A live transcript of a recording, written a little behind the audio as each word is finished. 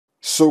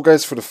So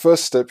guys, for the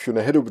first step, you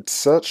want to head over to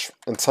search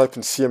and type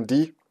in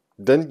CMD.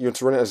 Then you want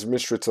to run it as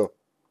administrator.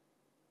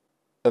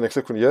 And then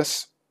click on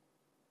yes.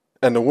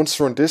 And then once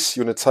you run this,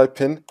 you want to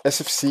type in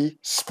sfc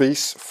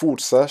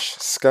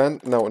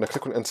 /scan now and then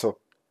click on enter.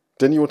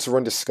 Then you want to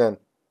run this scan.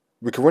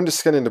 We can run the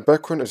scan in the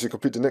background as you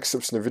complete the next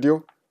steps in the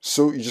video,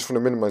 so you just want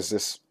to minimize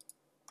this.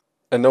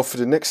 And now for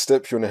the next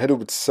step, you want to head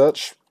over to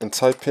search and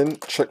type in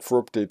check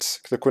for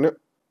updates. Click on it.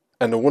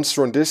 And then once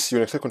you run this, you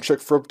want to click on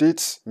check for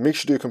updates. Make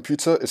sure your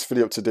computer is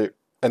fully up to date.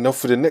 And now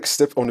for the next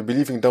step, I'm going to be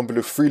leaving down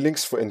below 3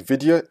 links for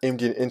NVIDIA,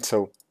 AMD and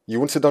Intel. You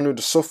want to download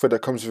the software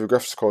that comes with your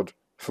graphics card.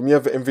 For me, I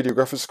have an NVIDIA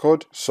graphics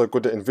card, so I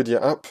got the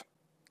NVIDIA app.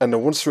 And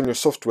then once you're in your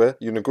software,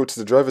 you're going to go to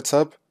the driver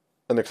tab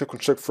and then click on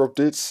check for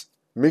updates.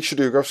 Make sure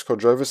that your graphics card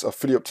drivers are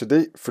fully up to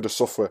date for the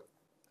software.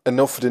 And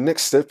now for the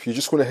next step, you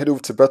just want to head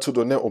over to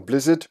battle.net or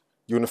Blizzard.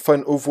 You want to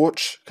find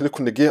Overwatch, click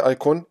on the gear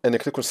icon and then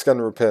click on scan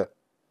and repair.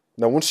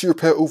 Now once you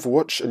repair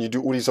Overwatch and you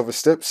do all these other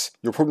steps,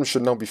 your problem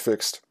should now be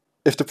fixed.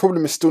 If the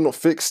problem is still not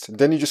fixed,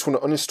 then you just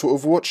want to uninstall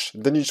Overwatch,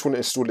 then you just want to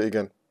install it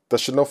again. That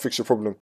should now fix your problem.